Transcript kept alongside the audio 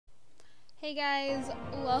Hey guys,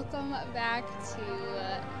 welcome back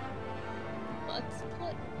to Let's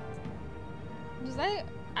Play.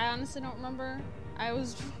 I honestly don't remember.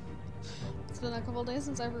 It's been a couple days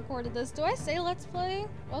since I've recorded this. Do I say Let's Play?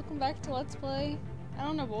 Welcome back to Let's Play. I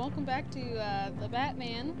don't know, but welcome back to the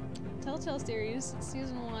Batman Telltale series,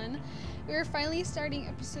 season 1. We are finally starting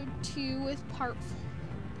episode 2 with part 4.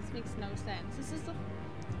 This makes no sense. This is the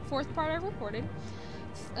 4th part I've recorded.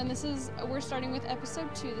 And we're starting with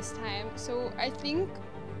episode 2 this time, so I think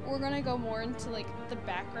we're gonna go more into like the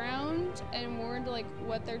background and more into like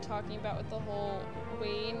what they're talking about with the whole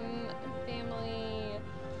Wayne family,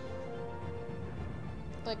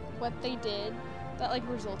 like what they did that like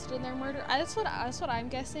resulted in their murder. That's what I'm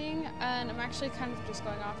guessing, and I'm actually kind of just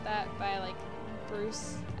going off that by like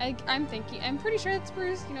Bruce. I'm pretty sure it's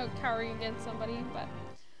Bruce, you know, cowering against somebody, but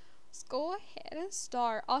let's go ahead and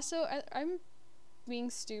start. Also, I'm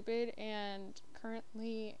being stupid and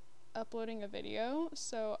currently uploading a video,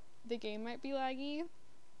 so the game might be laggy.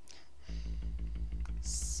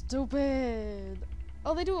 Stupid.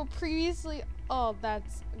 Oh, they do it previously. Oh,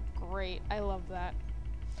 that's great. I love that.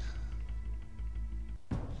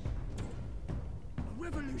 A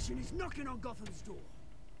revolution is knocking on Gotham's door.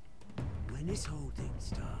 When this whole thing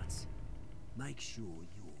starts, make sure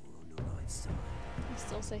you're on the right side. I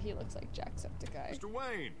still say he looks like Jacksepticeye. Mr.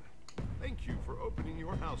 Wayne, thank you for opening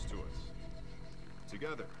your house to us.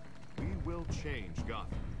 Together, we will change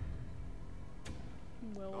Gotham.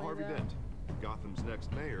 Harvey Dent, Gotham's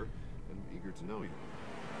next mayor, and eager to know you.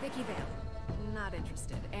 Vicky Vale, not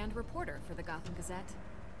interested, and reporter for the Gotham Gazette.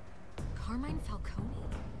 Carmine Falcone?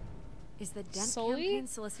 Is the Dent campaign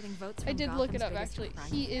soliciting votes from I did Gotham's look it up biggest actually.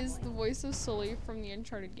 crime He family? is the voice of Sully from the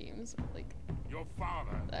Uncharted games. Like, Your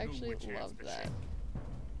father I actually knew which hands love to that. shake.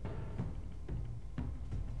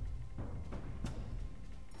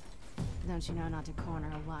 Don't you know not to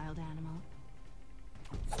corner a wild animal?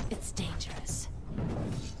 It's dangerous.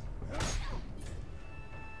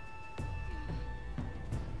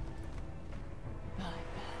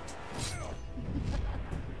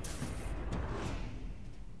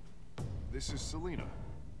 This is Selina.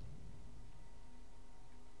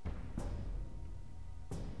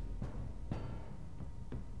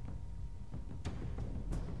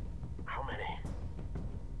 How many?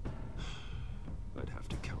 I'd have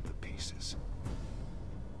to count the pieces.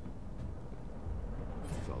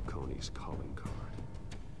 Falcone's calling card.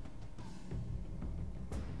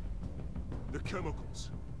 The chemicals.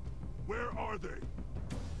 Where are they?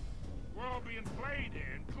 We're all being played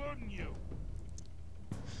here, including you.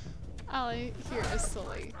 All I hear is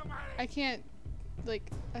Sully. I can't,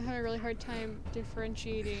 like, I have a really hard time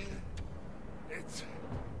differentiating It's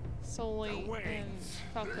Sully The and Waynes.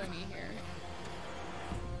 Falcone here.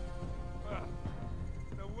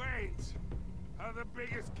 The Waynes are the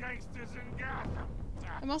biggest gangsters in Gotham.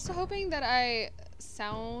 I'm also hoping that I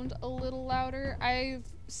sound a little louder. I'm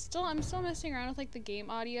still messing around with like the game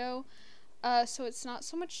audio, so it's not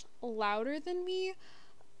so much louder than me.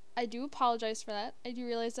 I do apologize for that. I do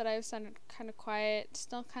realize that I've sounded kind of quiet,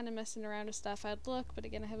 still kind of messing around with stuff. I'd look, but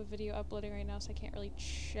again, I have a video uploading right now, so I can't really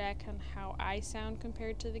check on how I sound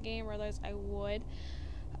compared to the game, or otherwise I would.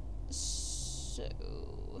 So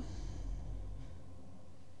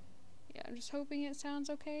yeah, I'm just hoping it sounds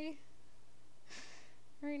okay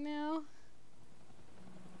right now.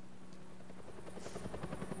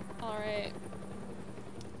 Alright.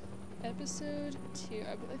 Episode 2.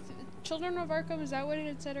 Children of Arkham, is that what it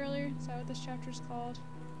had said earlier? Is that what this chapter's called?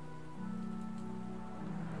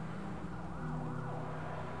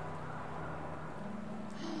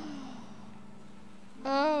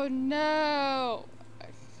 Oh no!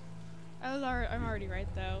 I'm already right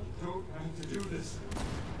though. Don't have to do this.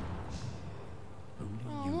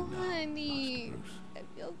 Oh, honey. I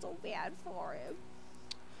feel so bad for him.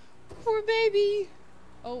 Poor baby.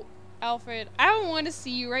 Oh, Alfred. I don't want to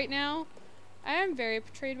see you right now. I am very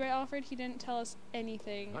betrayed by Alfred. He didn't tell us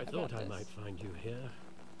anything I about thought I this. might find you here.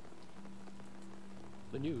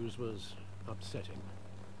 The news was upsetting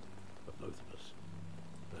for both of us.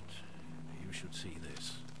 But you should see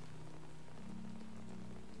this.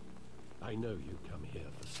 I know you come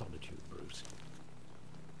here for solitude, Bruce.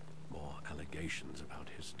 More allegations about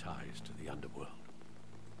his ties to the underworld.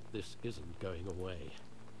 This isn't going away.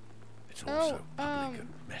 It's also public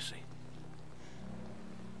and messy.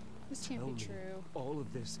 This can't be true. All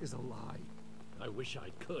of this is a lie. I wish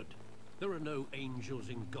I could. There are no angels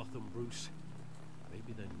in Gotham, Bruce.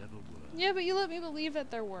 Maybe there never were. Yeah, but you let me believe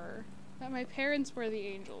that there were. That my parents were the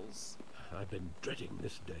angels. I've been dreading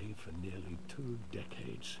this day for nearly 2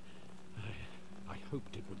 decades. I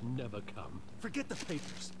hoped it would never come. Forget the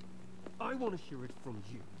papers. I want to hear it from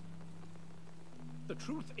you. The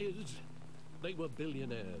truth is, they were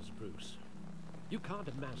billionaires, Bruce. You can't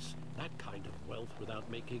amass that kind of wealth without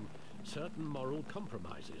making certain moral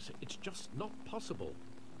compromises. It's just not possible.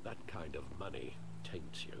 That kind of money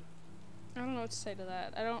taints you. I don't know what to say to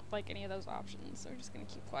that. I don't like any of those options, so we're just gonna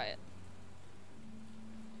keep quiet.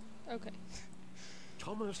 Okay.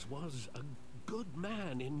 Thomas was a good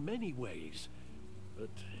man in many ways, but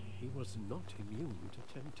he was not immune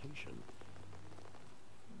to temptation.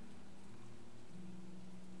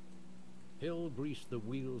 Hill greased the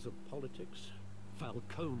wheels of politics.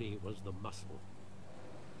 Falcone was the muscle.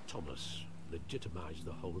 Thomas legitimized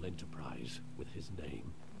the whole enterprise with his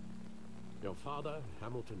name. Your father,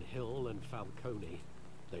 Hamilton Hill, and Falcone,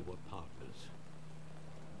 they were partners.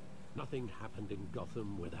 Nothing happened in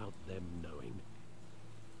Gotham without them knowing.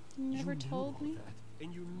 You never told me. That,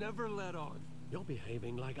 and you never let on. You're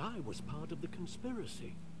behaving like I was part of the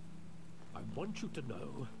conspiracy. I want you to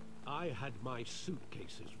know I had my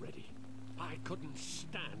suitcases ready. I couldn't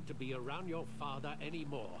stand to be around your father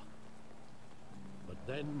anymore. But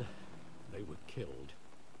then they were killed,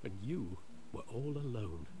 and you were all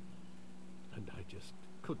alone. And I just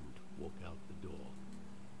couldn't walk out the door.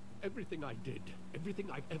 Everything I did, everything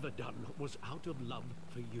I've ever done, was out of love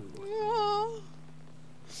for you. Aww.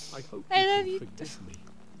 I hope I you love can you. forgive me.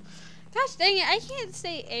 Gosh dang it, I can't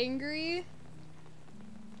stay angry.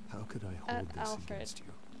 How could I hold this Alfred. against you?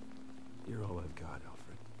 You're all I've got,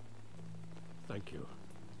 Alfred. Thank you.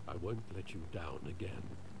 I won't let you down again.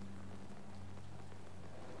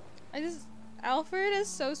 Alfred is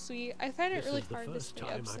so sweet. I find it This really is the hard to first stay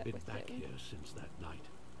time upset I've been with back him. here since that night.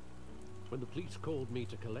 When the police called me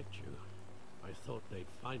to collect you, I thought they'd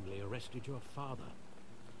finally arrested your father.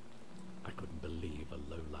 I couldn't believe a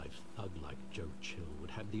low-life thug like Joe Chill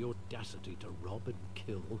would have the audacity to rob and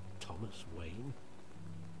kill Thomas Wayne.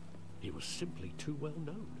 He was simply too well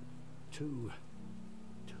known. Too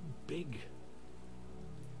big.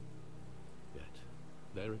 Yet,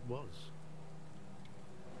 there it was.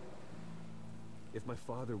 If my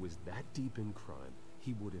father was that deep in crime,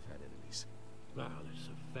 he would have had enemies. Well, it's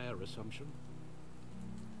a fair assumption.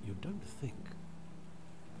 You don't think.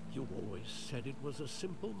 You always said it was a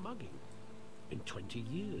simple mugging. In 20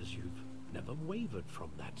 years, you've never wavered from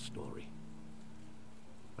that story.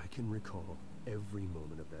 I can recall every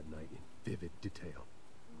moment of that night in vivid detail.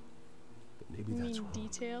 But maybe You that's mean wrong.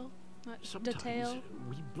 detail? Not Sometimes detail?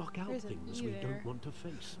 we block out There's an things E we there. don't want to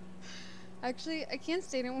face. Actually, I can't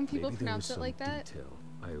stand it when people Maybe there pronounce was it like some that. detail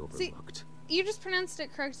I See, overlooked. you just pronounced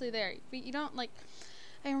it correctly there, but you don't like.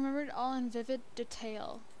 I remembered it all in vivid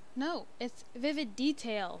detail. No, it's vivid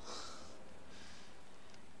detail.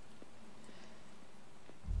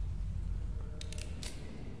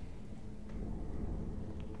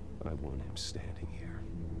 I want him standing here,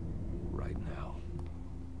 right now.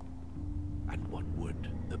 And what would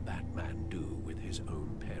the Batman do with his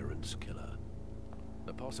own parents' killer?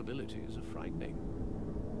 The possibilities are frightening.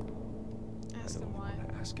 Ask I him only why. want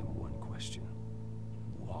to ask him one question.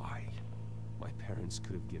 Why? My parents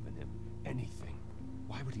could have given him anything.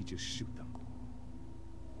 Why would he just shoot them?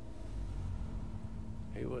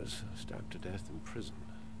 He was stabbed to death in prison.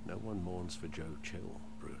 No one mourns for Joe Chill,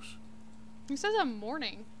 Bruce. He says I'm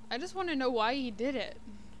mourning. I just want to know why he did it.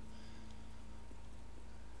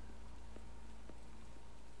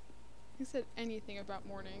 He said anything about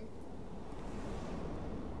mourning.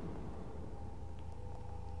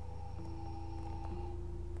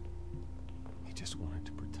 He just wanted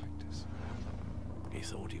to protect us. He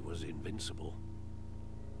thought he was invincible.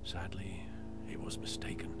 Sadly, he was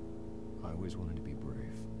mistaken. I always wanted to be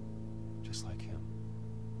brave, just like him.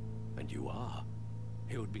 And you are.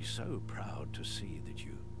 He would be so proud to see that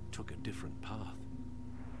you took a different path.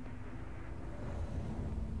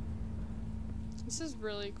 This is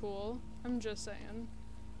really cool. I'm just saying.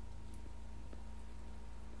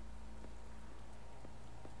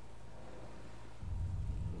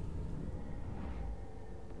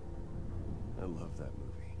 I love that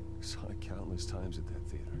movie. Saw it countless times at that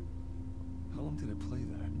theater. How long did it play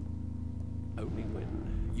that? Only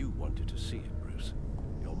when you wanted to see it, Bruce.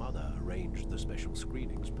 Your mother arranged the special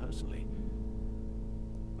screenings personally.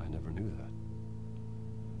 I never knew that.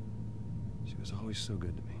 She was always so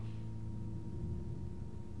good to me.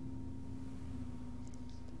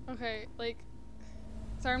 Okay, like,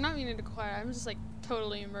 sorry, I'm not meaning to quiet. I'm just like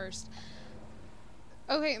totally immersed.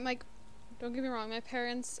 Okay, like, don't get me wrong. My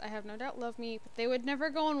parents, I have no doubt, love me, but they would never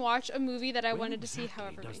go and watch a movie that I When wanted to see exactly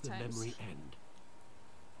however many does the times. memory end?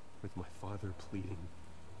 With my father pleading,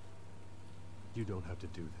 "You don't have to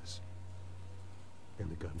do this." And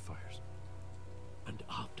the gun fires. And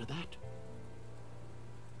after that?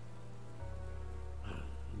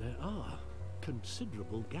 There are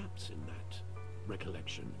considerable gaps in that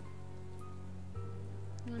recollection.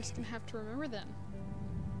 I'm just gonna have to remember them.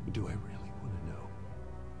 Do I really want to know?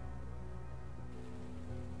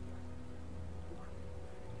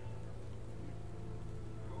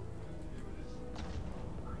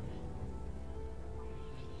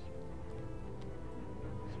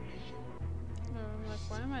 I'm like,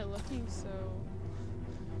 why am I looking so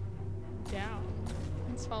down?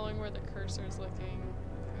 It's following where the cursor is looking.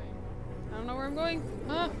 Okay. I don't know where I'm going.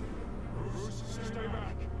 Huh? Bruce, stay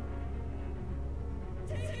back.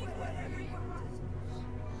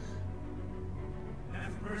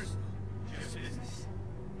 Nothing personal, just business.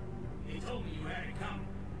 He told me you had it coming.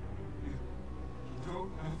 You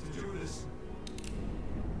don't have to do this.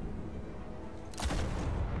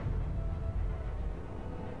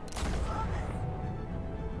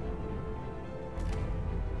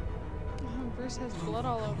 Oh, Bruce has blood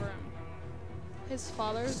all over him. His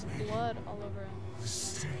father's blood all over him.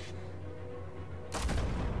 Stay.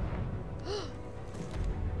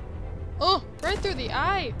 Oh, right through the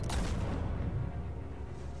eye.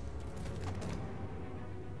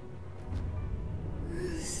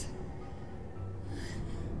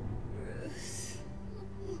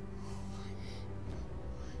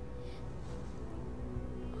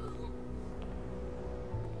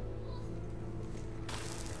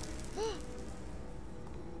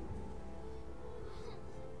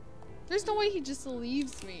 There's no way he just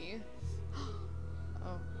leaves me.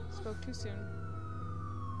 Oh, spoke too soon.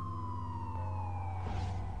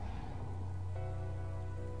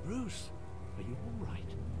 Bruce, are you all right?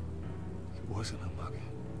 It wasn't a mug.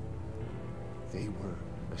 They were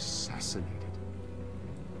assassinated.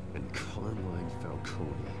 And Carmine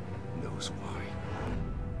Falcone knows why.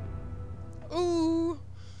 Ooh.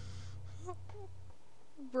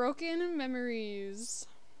 Broken memories.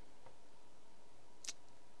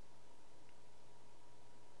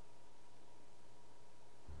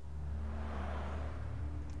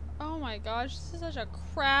 Oh my gosh, this is such a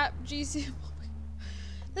crap GC movie.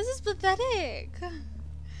 This is pathetic.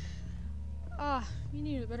 Ah, we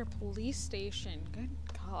need a better police station. Good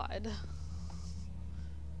God.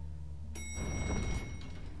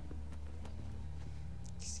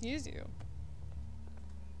 Excuse you.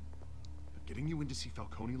 But getting you in to see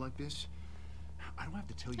Falcone like this, I don't have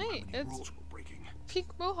to tell you how Hey, many it's rules we're breaking. Pink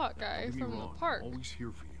Mohawk guy Don't get me from the wrong, park. I'm always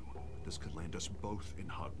here for you. This could land us both in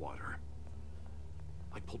hot water.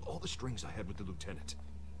 I pulled all the strings I had with the lieutenant.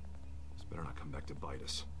 This better not come back to bite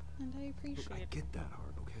us. And I Look, appreciate I it. get that,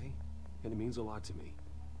 Hart, okay? And it means a lot to me.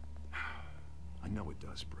 I know it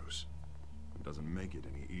does, Bruce. It doesn't make it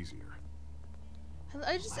any easier.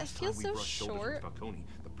 I just, I Last feel time we so brushed shoulders with short. Falcone,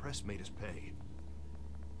 the press made us pay.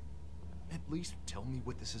 At least tell me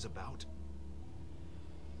what this is about.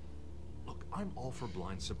 Look, I'm all for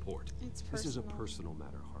blind support. It's personal. This is a personal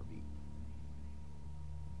matter, Harvey.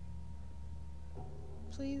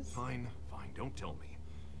 Please. Fine, fine, don't tell me.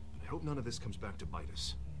 But I hope none of this comes back to bite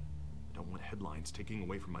us. I don't want headlines taking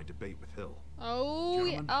away from my debate with Hill. Oh, yeah.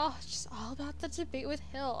 Gentlemen. Oh, it's just all about the debate with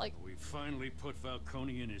Hill. Like, We finally put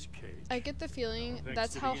Falcone in his cage. I get the feeling Thanks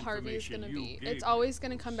that's to how the Harvey is information gonna you be. gave It's me, always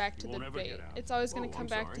gonna come back to you the won't ever debate. get out. It's always gonna Whoa, come I'm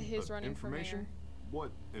back sorry, to his but running for information? mayor.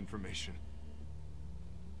 What information?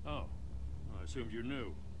 Oh, well, I assumed you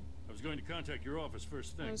knew. I was going to contact your office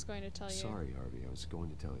first thing. I was going to tell you. Sorry, Harvey. I was going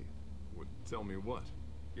to tell you. What, tell me what?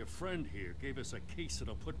 Your friend here gave us a case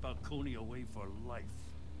that'll put Falcone away for life.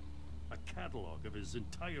 A catalog of his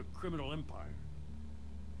entire criminal empire.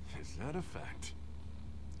 Is that a fact?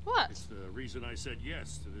 What? It's the reason I said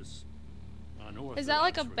yes to this unorthodox Is that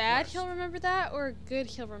like a bad request. he'll remember that, or a good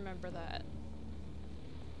he'll remember that?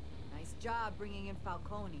 Nice job bringing in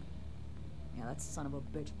Falcone. Yeah, that son of a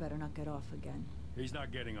bitch better not get off again. He's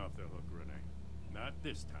not getting off the hook, Renee. Not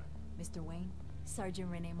this time. Mr. Wayne, Sergeant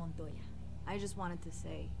Renee Montoya. I just wanted to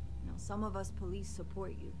say, some of us police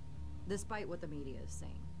support you, despite what the media is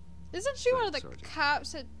saying. Isn't she one of the Thanks, Sergeant.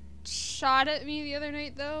 cops that shot at me the other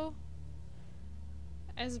night, though?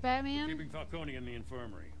 As Batman? Keeping Falcone in the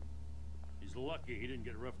infirmary. He's lucky he didn't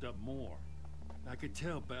get roughed up more. I could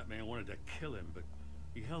tell Batman wanted to kill him, but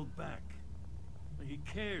he held back. He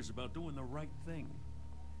cares about doing the right thing.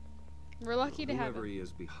 We're lucky to have Whoever him. he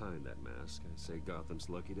is behind that mask, I say Gotham's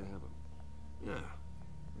lucky to have him. Yeah.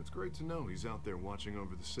 It's great to know he's out there watching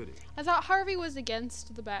over the city. I thought Harvey was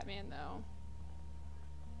against the Batman, though.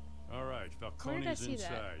 All right, Where did I Falcone's see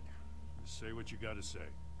that? inside. Say what you gotta say.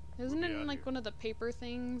 Isn't We'll it be in out like here. one of the paper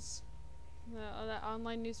things? That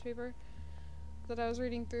online newspaper that I was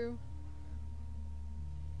reading through?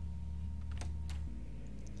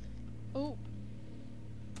 Oh.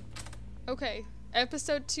 Okay.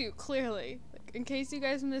 Episode 2, clearly. Like, In case you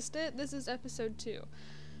guys missed it, this is episode 2.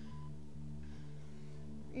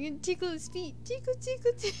 You can tickle his feet. Tickle,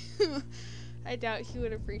 tickle, tickle. I doubt he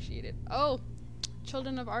would appreciate it. Oh,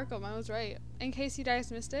 Children of Arkham. I was right. In case you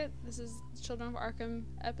guys missed it, this is Children of Arkham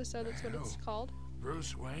episode. That's what it's called.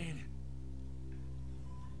 Bruce Wayne?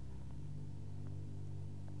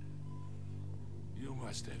 You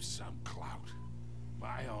must have some clout.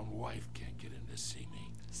 My own wife can't get in to see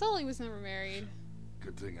me. Sully was never married.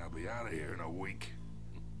 Good thing I'll be out of here in a week.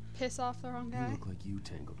 Piss off the wrong guy. You look like you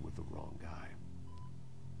tangled with the wrong guy.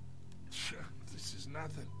 This is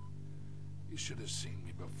nothing. You should have seen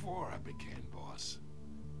me before I became boss.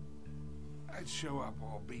 I'd show up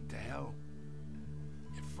all beat to hell.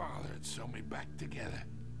 Your father had sew me back together.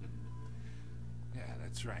 Yeah,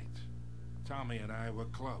 that's right. Tommy and I were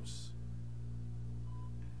close.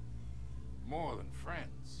 More than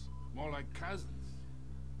friends. More like cousins.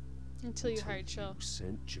 Until you hired Chill. You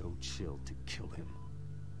sent Joe Chill to kill him.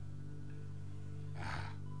 Ah,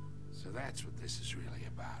 so that's what this is really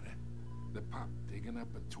about, eh? The pup digging up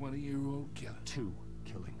a 20-year-old killer. 2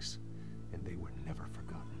 killings, and they were never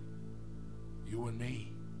forgotten. You and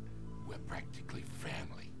me, we're practically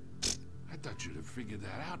family. I thought you'd have figured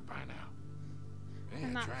that out by now. Yeah,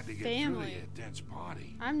 I'm not tried to get family. through to your dense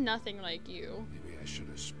party. I'm nothing like you. Maybe I should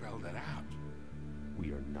have spelled it out.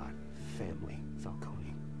 We are not family,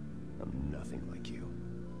 Falcone. I'm nothing like you.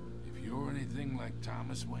 If you're anything like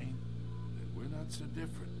Thomas Wayne, then we're not so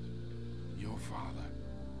different. Your father,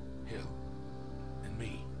 Hill, and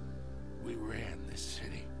me, we ran this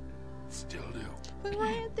city. Still do. We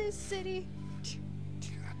ran this city.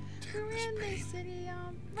 God We damn ran this this pain. city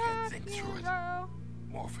on Can't think rock through and it. roll.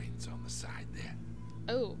 Morphine's on the side there.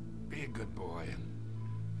 Oh, Be a good boy and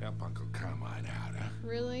help Uncle Carmine out, huh?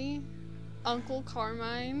 really? Uncle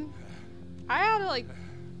Carmine? I ought to, like,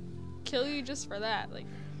 kill you just for that. Like,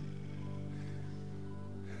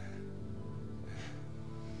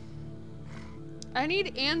 I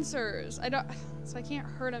need answers. I don't, so I can't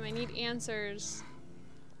hurt him. I need answers.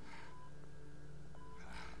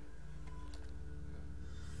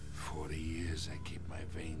 40 years I keep my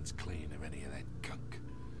veins clean of any of that gunk.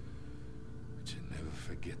 But you never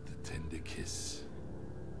forget the tender kiss.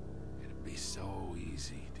 It'd be so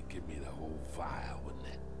easy to give me the whole vial, wouldn't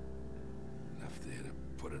it? Enough there to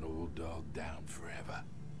put an old dog down forever.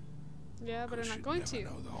 Yeah, but I'm Course not you'd going never to.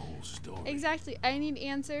 know the whole story. Exactly. I need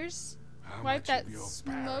answers. How Wipe much that of your smoke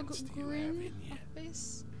parents do you have grin in you? off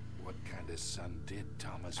face. What kind of son did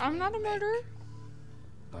Thomas I'm Wayne not a make? murderer.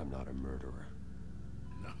 I'm not a murderer.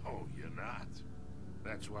 No, you're not.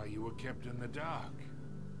 That's why you were kept in the dark.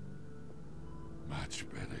 Much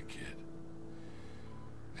better, kid.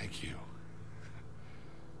 Thank you.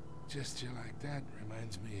 Gesture like that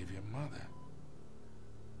reminds me of your mother.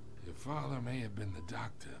 Your father may have been the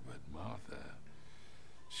doctor, but Martha,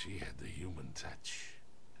 she had the human touch.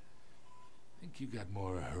 I think you got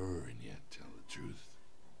more of her in you, tell the truth.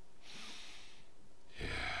 Yeah.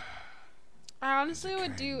 I honestly There's a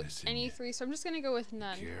would do kindness in any you. 3, so I'm just gonna go with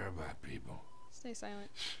none. Care about people. Stay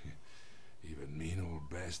silent. Even mean old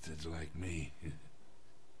bastards like me.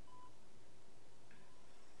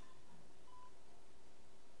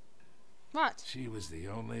 What? She was the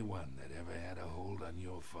only one that ever had a hold on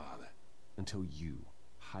your father. Until you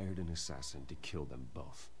hired an assassin to kill them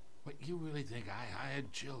both. What, you really think I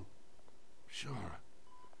hired Chill? Sure.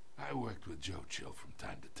 I worked with Joe Chill from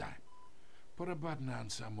time to time. Put a button on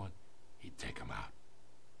someone, he'd take him out.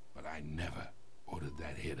 But I never ordered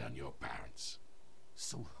that hit on your parents.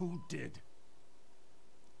 So who did?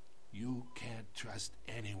 You can't trust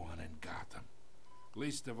anyone in Gotham.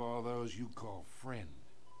 Least of all those you call friend.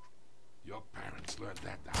 Your parents learned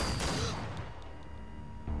that the hard way.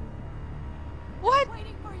 What?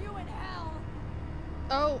 Waiting for you in hell.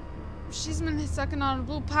 Oh, she's been sucking on a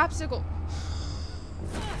blue popsicle.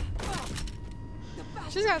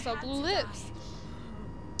 She's got some blue lips.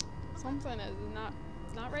 Something is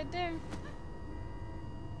not right there.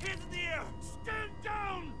 Hands in the air! Stand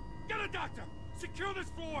down! Get a doctor! Secure this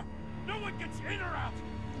floor! No one gets in or out!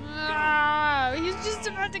 Ah, he's just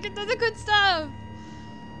about to get to the good stuff.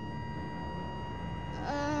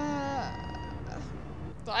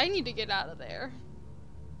 So I need to get out of there.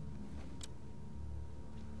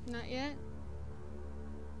 Not yet.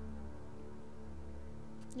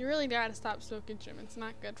 You really gotta stop smoking, Jim. It's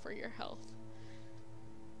not good for your health.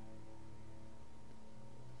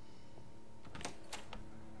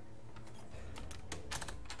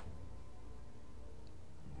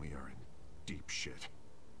 We are in deep shit.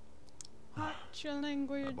 Watch your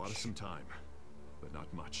language. I bought us some time, but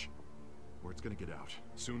not much. Word's gonna get out,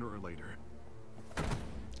 sooner or later.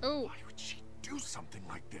 Oh, Why would she do something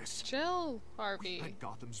like this. Chill, Harvey. We had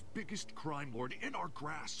Gotham's biggest crime lord in our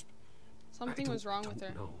grasp. Something was wrong with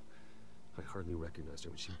her. No, I hardly recognized her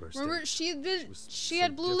when she burst Remember, in. she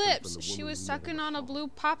had blue lips. She was sucking on a blue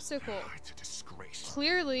popsicle. It's a disgrace.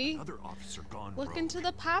 Clearly, Another officer gone look rogue. into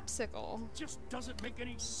the popsicle. Just doesn't make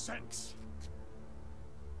any sense.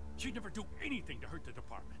 She'd never do anything to hurt the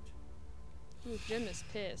department. Ooh, Jim is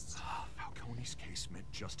pissed. Falcone's case meant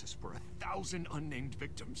justice for 1,000 unnamed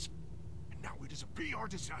victims. And now it is a PR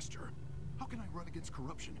disaster. How can I run against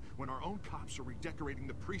corruption when our own cops are redecorating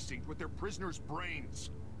the precinct with their prisoners'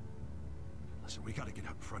 brains? Listen, we gotta get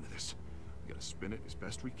out in front of this. We gotta spin it as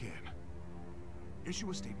best we can.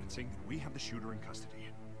 Issue a statement saying that we have the shooter in custody.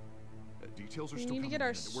 Details are We still need to coming get our.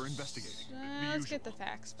 in and that we're investigating. Let's get the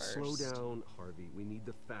facts first. Slow down, Harvey. We need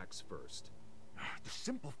the facts first. The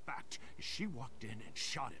simple fact is she walked in and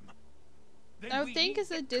shot him. Then I we think need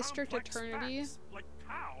as a the district complex attorney. facts, like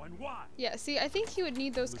how and why. Yeah, see, I think he would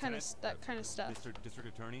need those kind of Lieutenant, that kind of stuff. Mr. District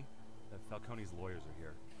Attorney, Falcone's lawyers are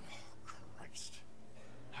here. Oh, Christ.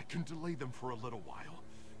 I can delay them for a little while,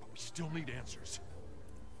 but we still need answers.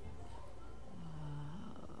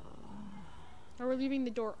 Are we leaving the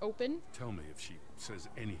door open? Tell me if she says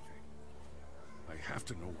anything. I have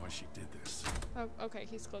to know why she did this. Oh, okay,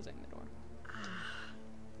 he's closing the door.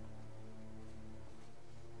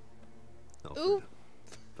 Alfred, Ooh.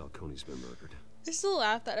 Falcone's been murdered. I still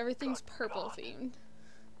laugh that everything's purple themed.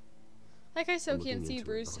 Like I so I'm can't looking see into it.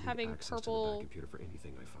 Bruce I'll need having access to the back purple computer for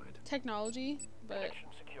anything I find. technology, but Connection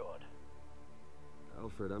secured.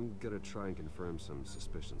 Alfred, I'm gonna try and confirm some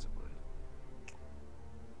suspicions of mine.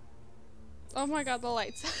 oh my god, the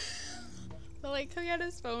lights. The light coming out of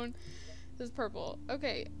his phone is purple.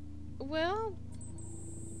 Okay, well,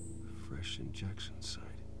 Fresh injection site.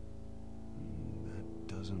 That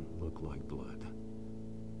doesn't look like blood.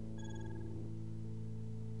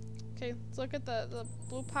 okay, let's look at the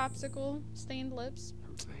blue popsicle stained lips.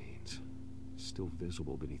 Her veins, still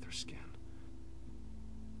visible beneath her skin.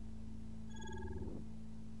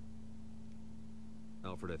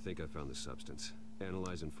 Alfred, I think I found the substance.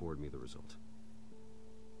 Analyze and forward me the result.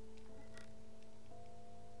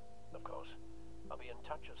 Of course. I'll be in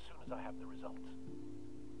touch as soon as I have the results.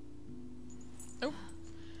 Oh,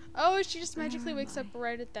 oh, she just magically wakes up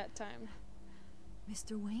right at that time.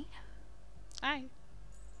 Mr. Wayne? Hi.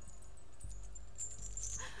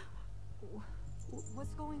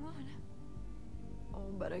 What's going on? Oh,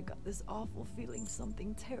 but I got this awful feeling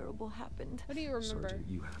something terrible happened. What do you remember? Sergeant,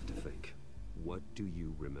 you have to think. What do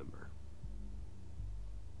you remember?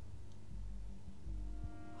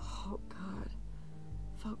 Oh, God.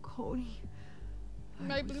 Falcone.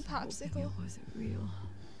 My I blue was hoping popsicle. It wasn't real.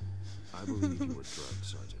 I believe you were drugged,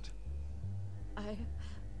 Sergeant.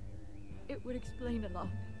 It would explain a lot.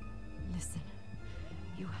 Listen,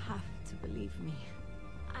 you have to believe me.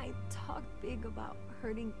 I talked big about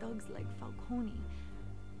hurting thugs like Falcone,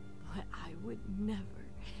 but I would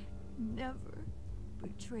never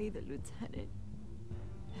betray the lieutenant.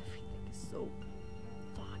 Everything is so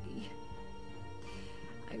foggy.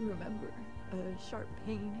 I remember a sharp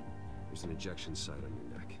pain. There's an ejection site on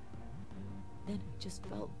your neck. Then it just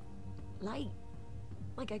felt light.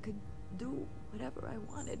 Like I could do whatever I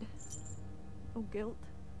wanted. No guilt,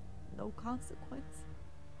 no consequence.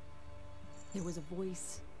 There was a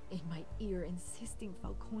voice in my ear insisting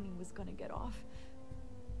Falcone was gonna get off.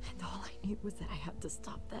 And all I knew was that I had to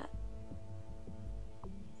stop that.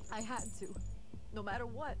 I had to, no matter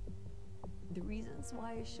what. The reasons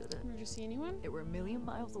why I shouldn't, Did you see anyone? they were a million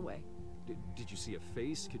miles away. Did you see a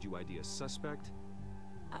face? Could you ID a suspect?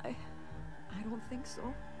 I don't think so.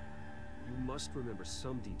 You must remember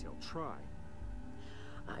some detail. Try.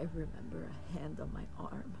 I remember a hand on my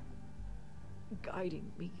arm,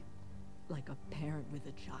 guiding me like a parent with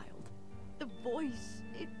a child. The voice,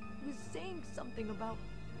 it was saying something about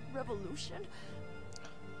revolution.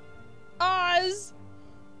 Oz!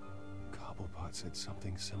 Cobblepot said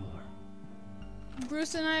something similar.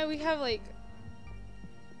 Bruce and I, we have like,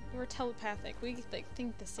 we're telepathic. We like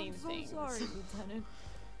think the same I'm so things. sorry, Lieutenant.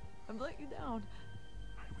 I've let you down.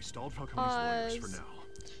 We stalled Falcone's lawyers for Oz. now,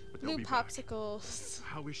 but they'll Blue be back. popsicles.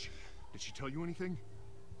 How is she? Did she tell you anything?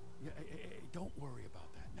 Yeah, don't worry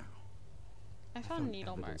about that now. I found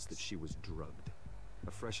needle evidence marks. that she was drugged.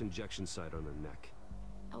 A fresh injection site on her neck.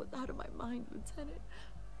 I was out of my mind, Lieutenant.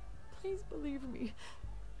 Please believe me.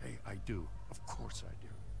 Hey, I do. Of course I do.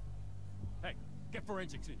 Hey, get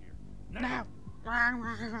forensics in here. Now.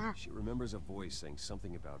 She remembers a voice saying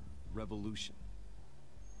something about revolution.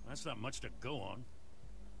 That's not much to go on.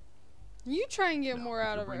 You try and get No, more if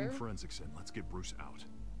out you're of bringing her. forensics in. Let's get Bruce out.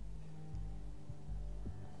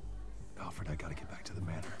 Alfred, I gotta get back to the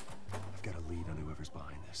manor. I've got a lead on whoever's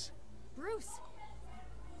behind this. Bruce!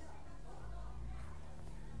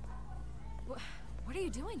 What are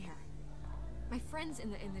you doing here? My friends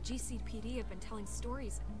in the GCPD have been telling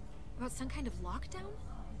stories about some kind of lockdown?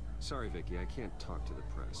 Sorry, Vicky, I can't talk to the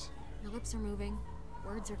press. Your lips are moving.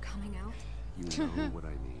 Words are coming out. You know what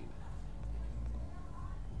I mean.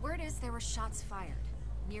 Word is there were shots fired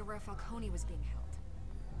near where Falcone was being held.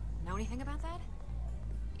 Know anything about that?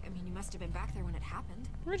 I mean, you must have been back there when it happened.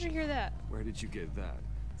 Where'd you hear that? Where did you get that?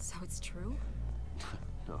 So it's true?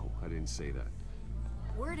 No, I didn't say that.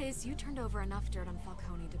 Word is you turned over enough dirt on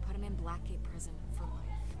Falcone to put him in Blackgate Prison for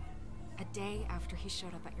life. A day after he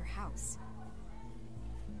showed up at your house.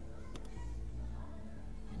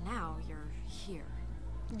 And now you're here.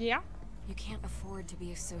 Yeah? You can't afford to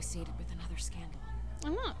be associated with another scandal.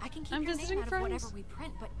 I'm not. I can keep I'm your visiting name out friends. of whatever we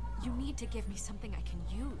print, but you need to give me something I can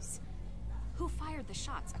use. Who fired the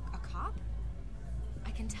shots? A cop?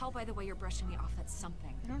 I can tell by the way you're brushing me off that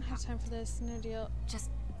something. I don't have time for this. No deal.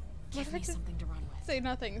 Just give me something to run with. Say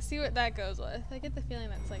nothing. See what that goes with. I get the feeling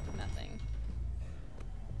that's like nothing.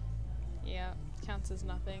 Yeah, counts as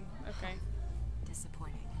nothing. Okay.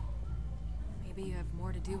 Disappointing. Maybe you have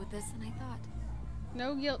more to do with this than I thought.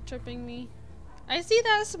 No guilt tripping me. I see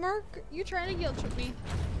that smirk. You trying to guilt trip me.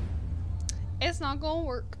 It's not gonna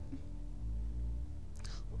work.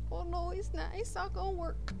 Oh no, it's not. It's not gonna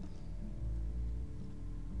work.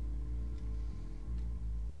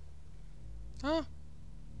 Huh?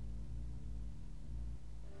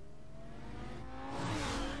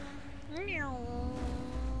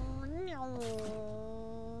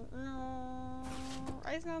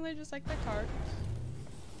 I sound just like the car.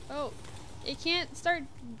 Oh, it can't start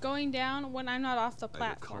going down when I'm not off the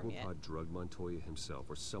platform yet. Cobblepot drugged Montoya himself,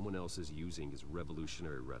 or someone else is using his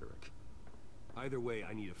revolutionary rhetoric. Either way,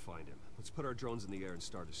 I need to find him. Let's put our drones in the air and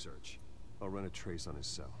start a search. I'll run a trace on his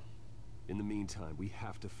cell. In the meantime, we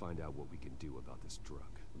have to find out what we can do about this drug.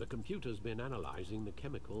 The computer's been analyzing the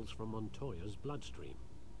chemicals from Montoya's bloodstream.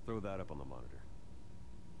 Throw that up on the monitor.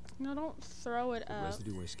 No, don't throw it The up.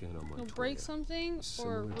 residue I scan on Montoya. You'll break something or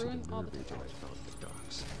similar to ruin the all nerve the agent I found at the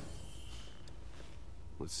docks.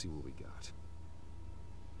 Let's see what we got.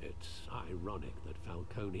 It's ironic that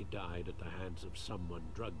Falcone died at the hands of someone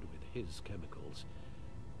drugged with his chemicals.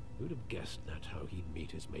 Who'd have guessed that's how he'd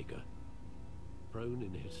meet his maker? Prone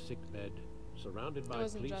in his sickbed, surrounded by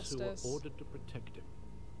police who were ordered to protect him.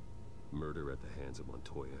 Murder at the hands of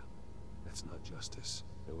Montoya. That's not justice.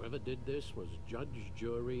 Whoever did this was judge,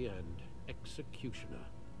 jury, and executioner.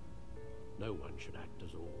 No one should act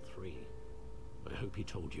as all three. I hope he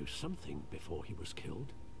told you something before he was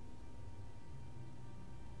killed.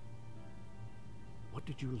 What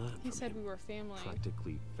did you learn from him? He said we were family.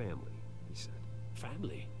 Practically family, he said.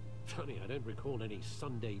 Family? Funny, I don't recall any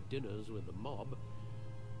Sunday dinners with the mob.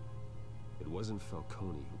 It wasn't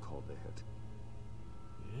Falcone who called the hit.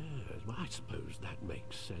 Yes, well, I suppose that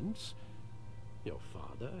makes sense. Your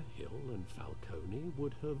father, Hill, and Falcone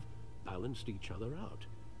would have balanced each other out.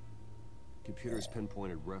 Computers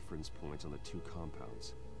pinpointed reference points on the two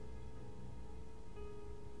compounds.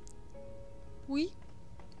 We?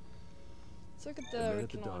 Let's look at the men at the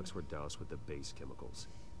original docks were doused with the base chemicals.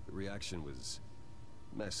 The reaction was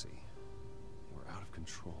messy. They were out of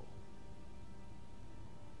control.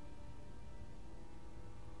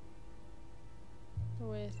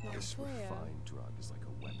 with This Montoya. refined drug is like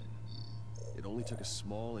a weapon. It only took a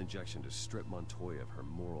small injection to strip Montoya of her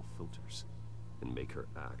moral filters and make her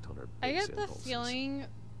act on her I base get the impulses. feeling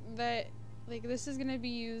that like this is gonna be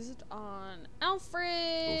used on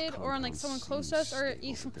Alfred or on like someone close to us or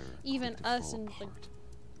even us, and like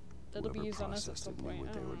it'll be used on us at some point.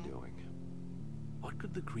 I don't know. What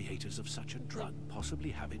could the creators of such a drug possibly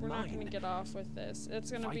have in We're not mind? gonna get off with this.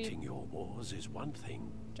 It's gonna be Fighting your wars is one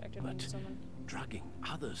thing, projected but into someone. drugging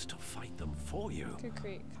others to fight them for you. Could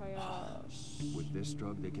create chaos. With this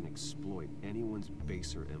drug, they can exploit anyone's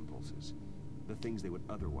baser impulses, the things they would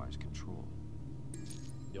otherwise control.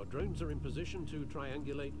 Your drones are in position to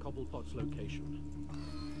triangulate Cobblepot's location.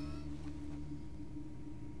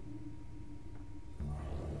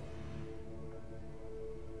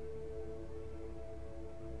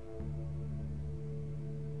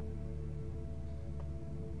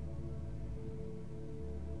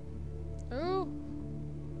 Ooh,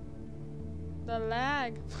 the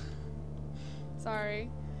lag. Sorry.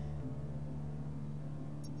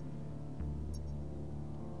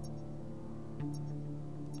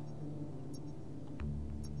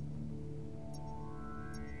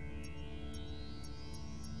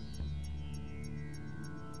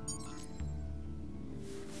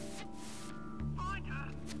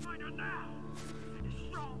 Find her now. Send a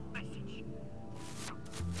strong message.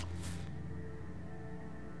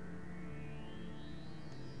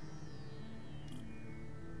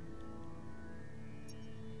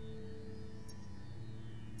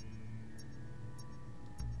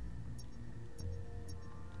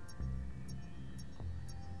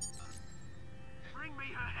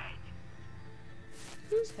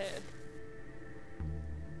 Whose head?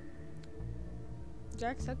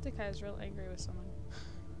 Jacksepticeye is real angry with someone.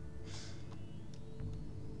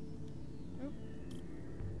 Oop.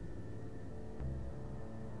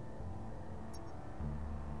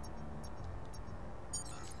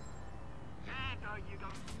 Yeah, no, you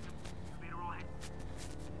don't. You'll be alright.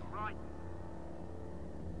 Alright.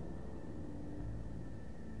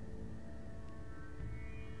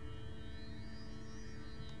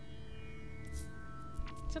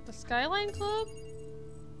 Is that the Skyline Club?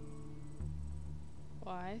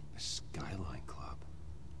 Why? The Skyline Club.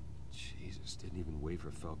 Jesus, didn't even wait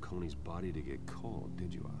for Falcone's body to get cold,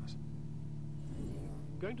 did you, Oz?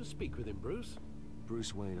 Going to speak with him, Bruce?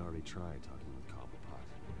 Bruce Wayne already tried talking with Cobblepot.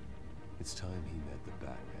 It's time he met the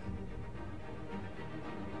Batman.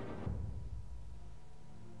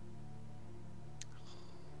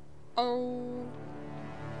 Oh.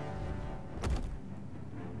 I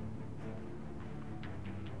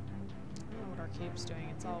don't know what our cape's doing.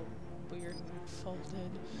 It's all weird and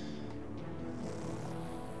folded.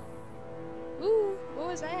 Ooh, what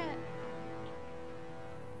was that?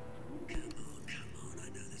 Come on, I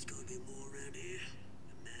know there's gotta be more around here.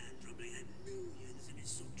 A man probably had millions in his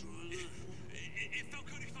sub-drawer alone. If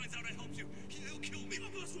Falcone finds out I helped you, he'll kill me. My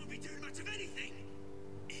boss won't be doing much of anything.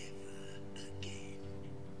 Ever again.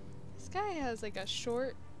 This guy has like a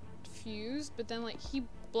short fuse, but then like he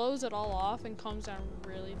blows it all off and calms down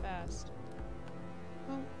really fast.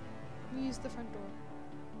 Well, we use the front door.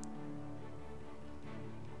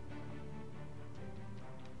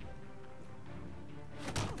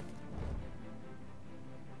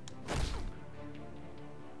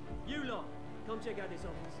 You lot, come check out this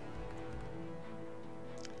office.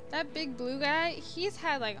 That big blue guy, he's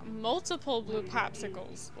had like multiple blue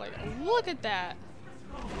popsicles. Like, look at that.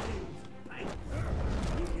 You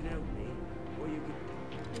can help me, or you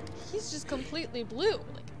can... He's just completely blue.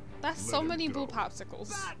 Like, that's so many blue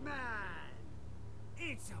popsicles. Batman!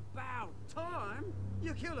 It's about time!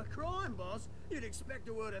 You kill a crime boss, you'd expect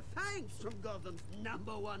a word of thanks from Gotham's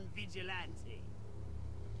 #1 vigilante.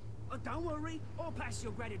 Oh, don't worry, I'll pass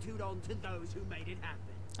your gratitude on to those who made it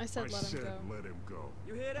happen. I said let him go. Let him go.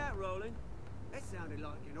 You hear that, Roland? That sounded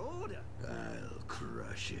like an order. I'll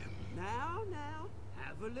crush him. Now,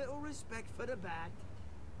 have a little respect for the Bat.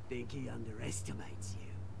 Think he underestimates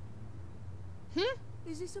you.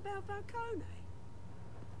 Is this about Falcone?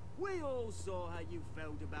 We all saw how you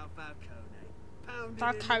felt about Falcone. Pounded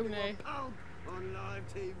into a pulp on live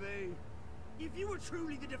TV. If you were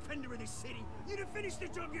truly the defender of this city, you'd have finished the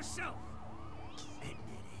job yourself. Admit it,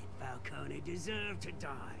 Falcone deserved to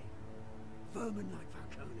die. Vermin like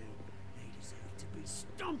Falcone, they deserve to be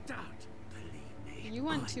stomped out. Believe me, You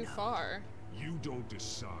went too far. You don't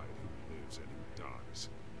decide who lives and who dies.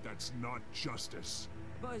 That's not justice.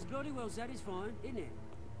 But it's bloody well satisfying, isn't it?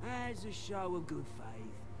 As a show of good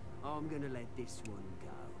faith, I'm gonna let this one go.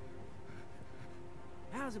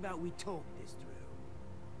 How's about we talk this through?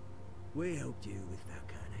 We helped you with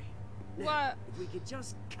Falcone. Now, What? if we could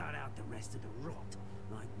just cut out the rest of the rot,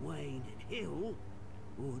 like Wayne and Hill,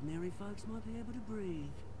 ordinary folks might be able to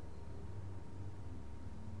breathe.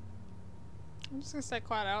 I'm just gonna stay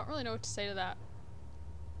quiet. I don't really know what to say to that.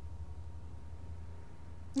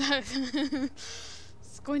 The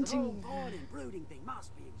Squinting. whole parting, brooding thing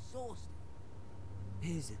must be exhausting.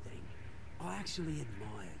 Here's the thing. I actually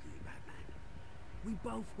admire you, Batman. We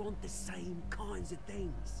both want the same kinds of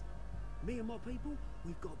things. Me and my people,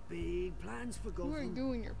 we've got big plans for Gotham. Who are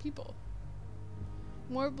you and your people?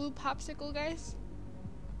 More blue popsicle guys?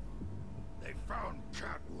 They found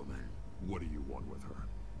Catwoman. What do you want with her?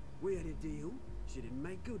 We had a deal. She didn't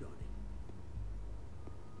make good on it.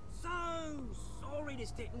 So sorry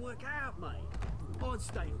this didn't work out, mate. I'd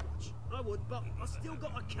stay to watch. I would, but I still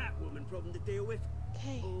got a Catwoman problem to deal with.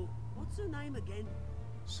 Okay. Oh, what's her name again?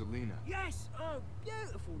 Selina. Yes! Oh,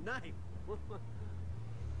 beautiful name.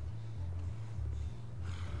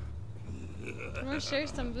 You wanna share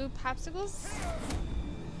some blue popsicles?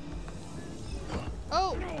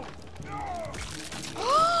 Oh!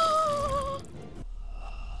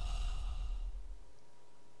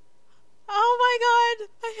 Oh my god!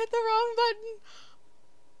 I hit the wrong button!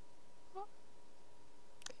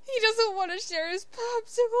 He doesn't want to share his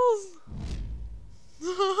popsicles!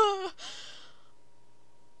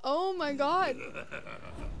 Oh my god!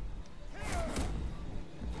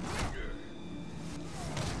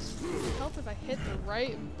 Help if I hit the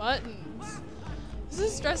right buttons. This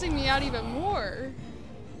is stressing me out even more.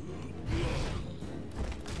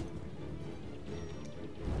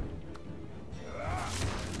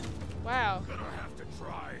 Wow. Gonna have to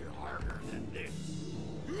try harder than this.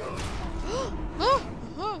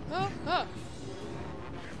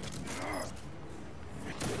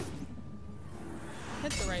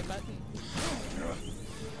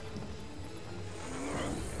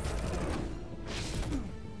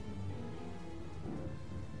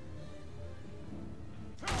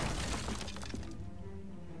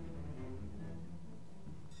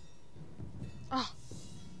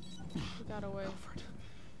 got away. Alfred,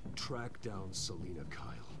 track down Selina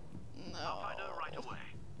Kyle. No. I'll find her right away.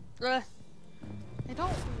 Ugh. I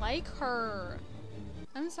don't like her.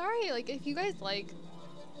 I'm sorry, like, if you guys like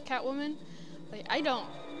Catwoman, like, I don't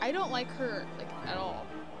like her, like, at all.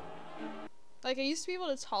 Like, I used to be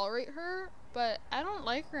able to tolerate her, but I don't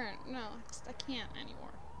like her. No, I can't anymore.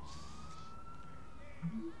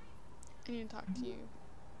 I need to talk to you.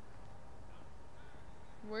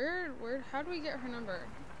 How do we get her number?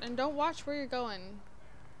 And don't watch where you're going.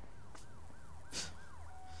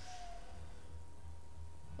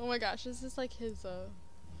 Oh my gosh, this is like his,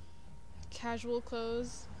 casual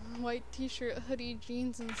clothes. White t-shirt, hoodie,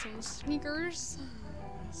 jeans, and some sneakers.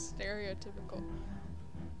 Stereotypical.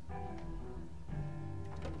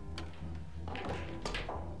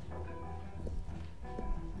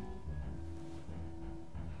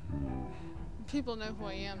 People know who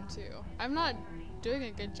I am too. I'm not doing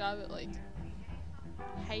a good job at like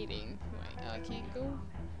hiding who I am. Oh, I can't go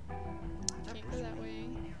that way.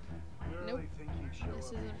 Nope. This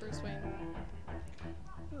isn't Bruce Wayne.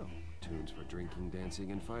 Oh, tunes for drinking,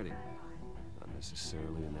 dancing, and fighting. Not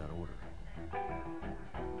necessarily in that order.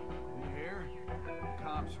 You hear?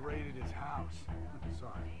 Cops raided his house.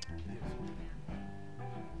 Sorry.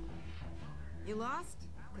 You lost?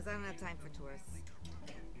 Because I don't have time for tourists.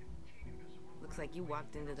 Looks like you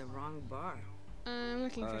walked into the wrong bar. I'm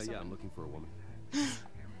looking for someone. Yeah, I'm looking for a woman.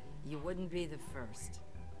 You wouldn't be the first.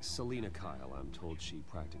 Selina Kyle, I'm told she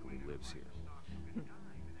practically lives here.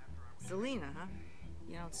 Selina, huh?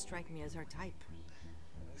 You don't strike me as her type.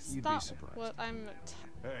 You'd be surprised. What I'm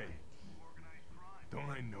Hey, don't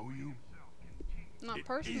I know you? not It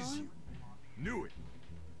personally. is you. Knew it.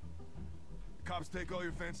 The cops take all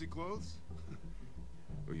your fancy clothes?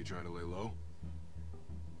 Are you trying to lay low?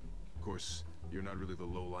 Of course, you're not really the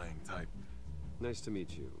low-lying type. Nice to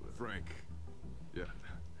meet you. Frank. Yeah.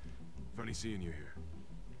 Funny seeing you here.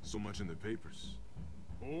 So much in the papers.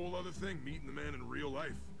 Whole other thing, meeting the man in real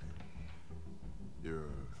life. You're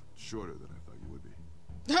shorter than I thought you would be.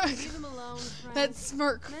 Leave him alone, Frank. That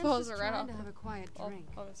smirk Man's falls just right trying off to have a quiet drink.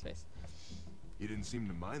 off his face. He didn't seem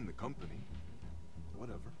to mind the company.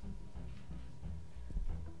 Whatever.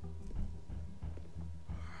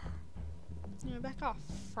 Yeah, back off,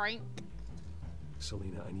 Frank.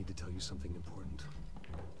 Selina, I need to tell you something important.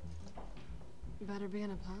 Better be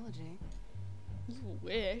an apology. You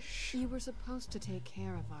wish. You were supposed to take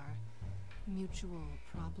care of our mutual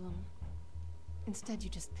problem. Instead, you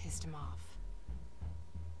just pissed him off.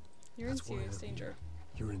 You're in That's why serious I'm danger. here.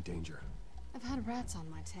 You're in danger. I've had rats on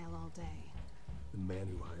my tail all day. The man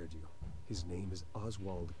who hired you, his name is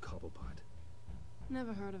Oswald Cobblepot.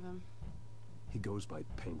 Never heard of him. He goes by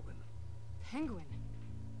Penguin. Penguin?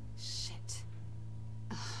 Shit.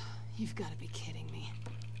 Ugh, you've got to be kidding me.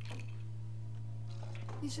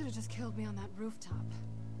 You should have just killed me on that rooftop.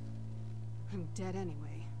 I'm dead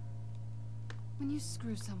anyway. When you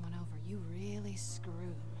screw someone over, you really screw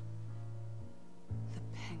them. The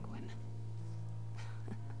Penguin.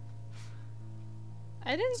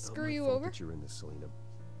 I didn't It's not screw my you fault over. that you're in this, Selina,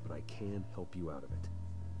 but I can help you out of it.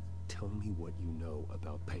 Tell me what you know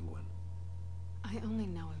about Penguin. I only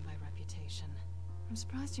know him by reputation. I'm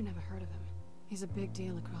surprised you never heard of him. He's a big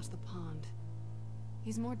deal across the pond.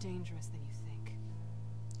 He's more dangerous than you think.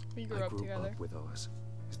 We grew I up grew together. up with Oz.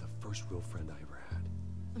 He's the first real friend I ever had.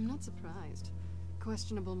 I'm not surprised.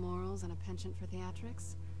 Questionable morals and a penchant for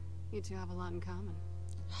theatrics. You two have a lot in common.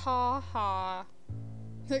 Ha ha.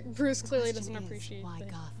 Like, Bruce The clearly question doesn't is, appreciate why the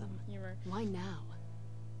Gotham? humor. Why now?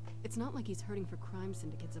 It's not like he's hurting for crime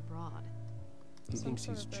syndicates abroad. He Some thinks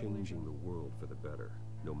sort he's of changing the world for the better,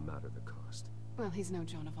 no matter the cost. Well, he's no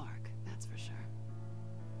Joan of Arc, that's for sure.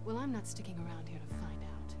 Well, I'm not sticking around here to find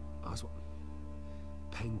out. Oswald,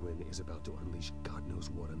 Penguin is about to unleash God knows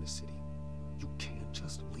what on the city. You can't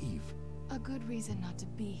just leave. A good reason not to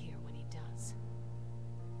be here when he does.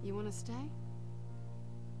 You want to stay?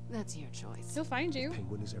 That's your choice. He'll find you.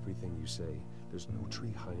 Penguin is everything you say. There's no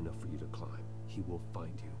tree high enough for you to climb. He will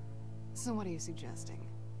find you. So what are you suggesting?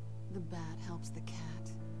 The bat helps the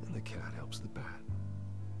cat. And the cat helps the bat.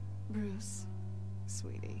 Bruce,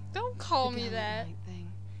 sweetie. Don't call the me gallant that. knight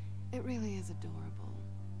thing. It really is adorable.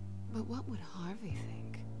 But what would Harvey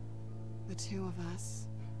think? The two of us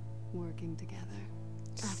working together.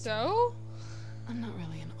 So? I'm not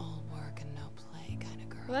really an all work and no play kind of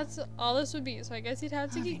girl. Well, that's all this would be, so I guess he'd have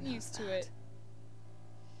to Harvey get knows used to that. it.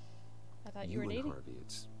 I thought you were and dating. Harvey,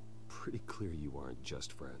 it's pretty clear you aren't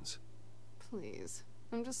just friends. Please,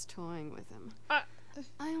 I'm just toying with him. I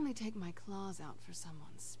only take my claws out for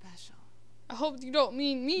someone special. hope you don't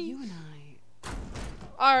mean me. You and I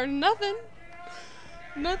Are nothing.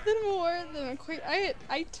 Nothing more than a quick.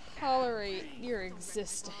 I tolerate your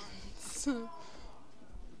existence.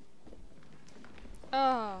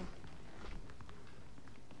 Ah.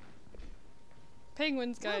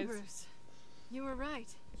 Penguins, guys. Oh, Bruce. You were right.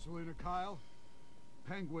 Selena Kyle,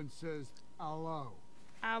 Penguin says hello.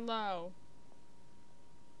 Hello.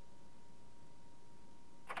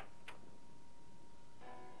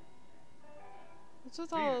 What's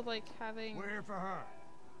with all of, like, having We're here for her.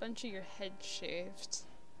 a bunch of your head shaved?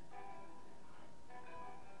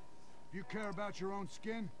 If you care about your own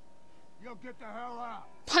skin, you'll get the hell out.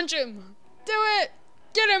 Punch him! Do it!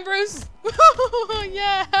 Get him, Bruce!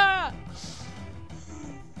 Yeah!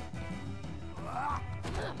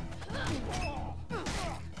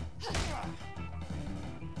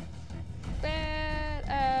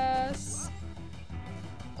 Badass.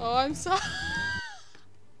 Oh, I'm sorry.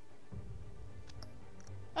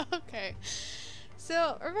 Okay.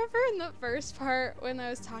 So, remember in the first part when I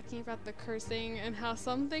was talking about the cursing and how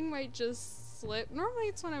something might just slip? Normally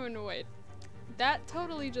it's when I'm annoyed. That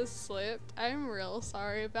totally just slipped. I'm real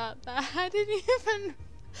sorry about that. I didn't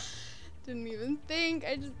even think.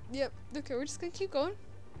 Yep. Okay, we're just gonna keep going.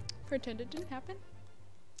 Pretend it didn't happen.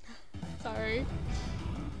 Sorry.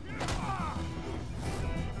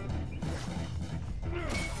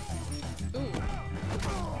 Ooh.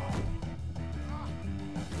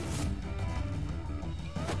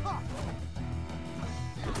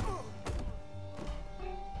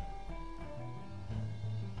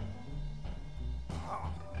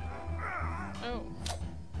 Oh.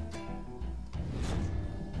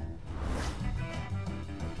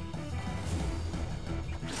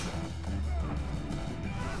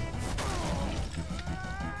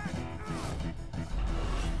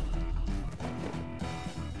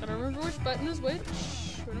 Gotta remember which button is which.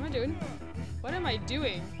 What am I doing? What am I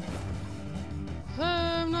doing?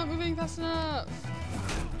 I'm not moving fast enough.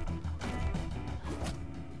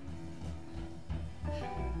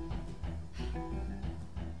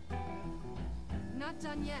 Not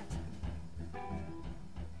done yet.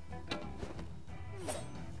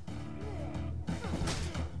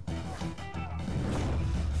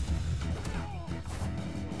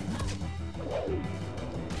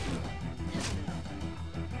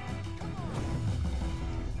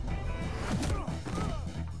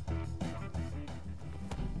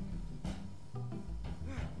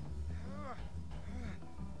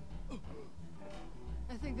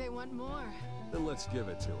 I think they want more. Then let's give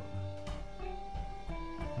it to him.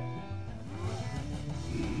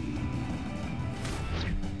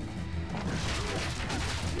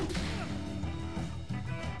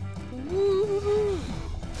 Woo-hoo-hoo.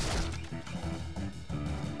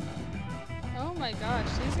 Oh my gosh,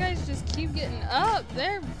 these guys just keep getting up.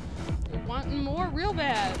 They're wanting more real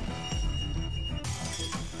bad.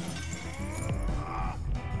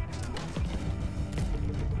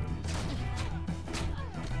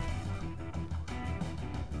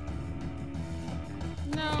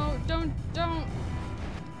 No, don't.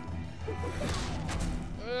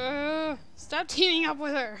 Stop teaming up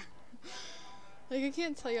with her. Like, I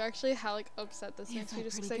can't tell you actually how, like, upset this makes me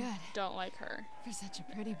just because I don't like her. For such a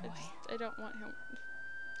pretty boy. I don't want him.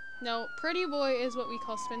 No, pretty boy is what we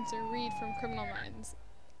call Spencer Reed from Criminal Minds.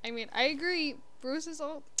 I mean, I agree. Bruce is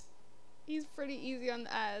he's pretty easy on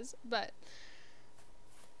the eyes, but.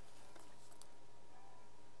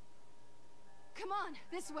 Come on,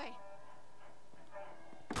 this way.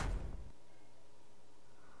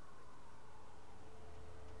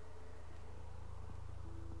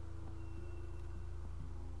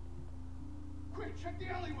 Check the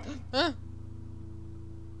alleyway. Huh?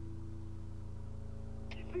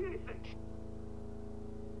 Can't see anything.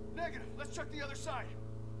 Negative. Let's check the other side.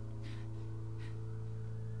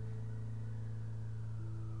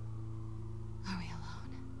 Are we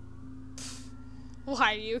alone?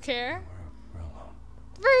 Why do you care? We're alone.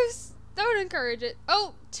 Bruce, don't encourage it.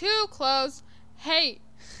 Oh, too close. Hey,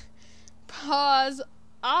 pause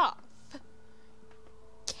off.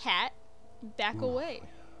 Cat, back away.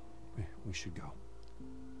 We should go.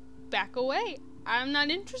 Back away. I'm not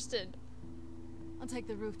interested. I'll take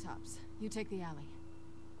the rooftops. You take the alley.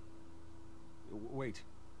 Wait.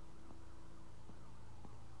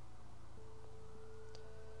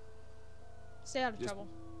 Stay out of trouble.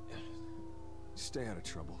 Stay out of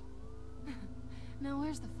trouble. Now,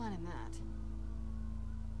 where's the fun in that?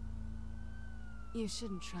 You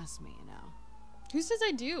shouldn't trust me, you know. Who says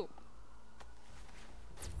I do?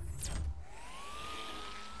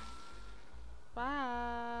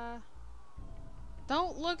 Bye.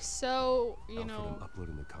 Don't look so, you know. I'm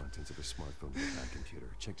uploading the contents of a smartphone to the back computer.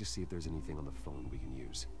 Check to see if there's anything on the phone we can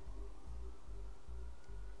use.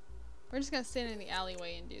 We're just gonna stand in the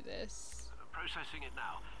alleyway and do this. Processing it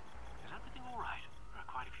now. Is everything all right? There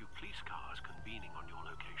are quite a few police cars convening on your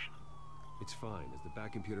location. It's fine. Has the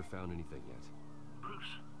back computer found anything yet?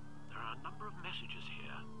 Bruce, there are a number of messages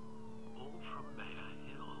here. All from Mayor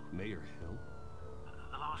Hill. Mayor Hill?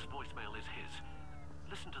 The last voicemail is his.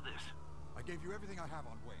 Listen to this. I gave you everything I have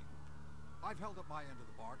on Wayne. I've held up my end of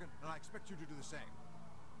the bargain, and I expect you to do the same.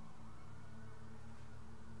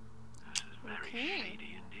 This is very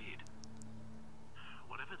shady indeed.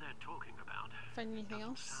 Whatever they're talking about. Find anything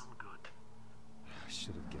else? Sound good. I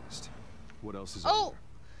should have guessed. What else is Oh!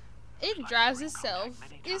 It drives itself.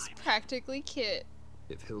 Is practically Kit.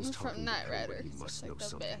 If Hill's from talking Knight to Hill, Rider. he It's must like know the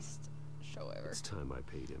something. best show ever. It's time I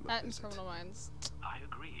paid him a That and visit. Criminal Minds. I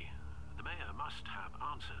agree. The mayor must have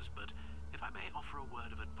answers, but if I may offer a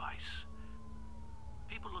word of advice.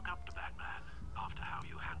 People look up to Batman after how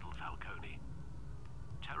you handled Falcone.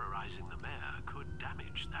 Terrorizing the mayor could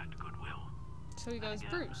damage that goodwill. So he goes,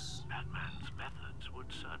 Bruce. Batman's methods would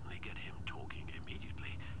certainly get him talking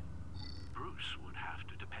immediately. Bruce would have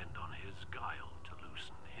to depend on his guile to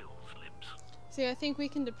loosen Hill's lips. See, I think we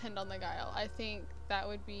can depend on the guile. I think that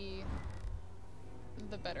would be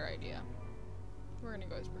the better idea. We're gonna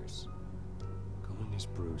go as Bruce. Going as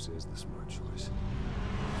Bruce is the smart choice.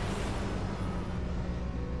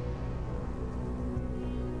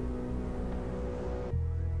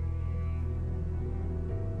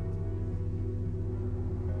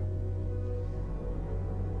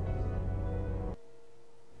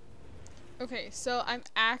 Okay, so I'm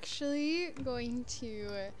actually going to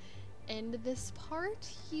end this part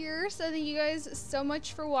here. So thank you guys so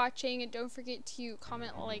much for watching, and don't forget to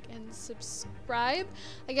comment, like, and subscribe.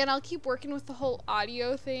 Again, I'll keep working with the whole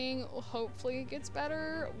audio thing. Hopefully it gets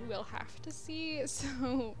better. We'll have to see.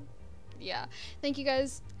 So yeah, thank you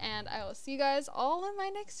guys, and I will see you guys all in my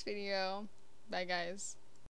next video. Bye guys.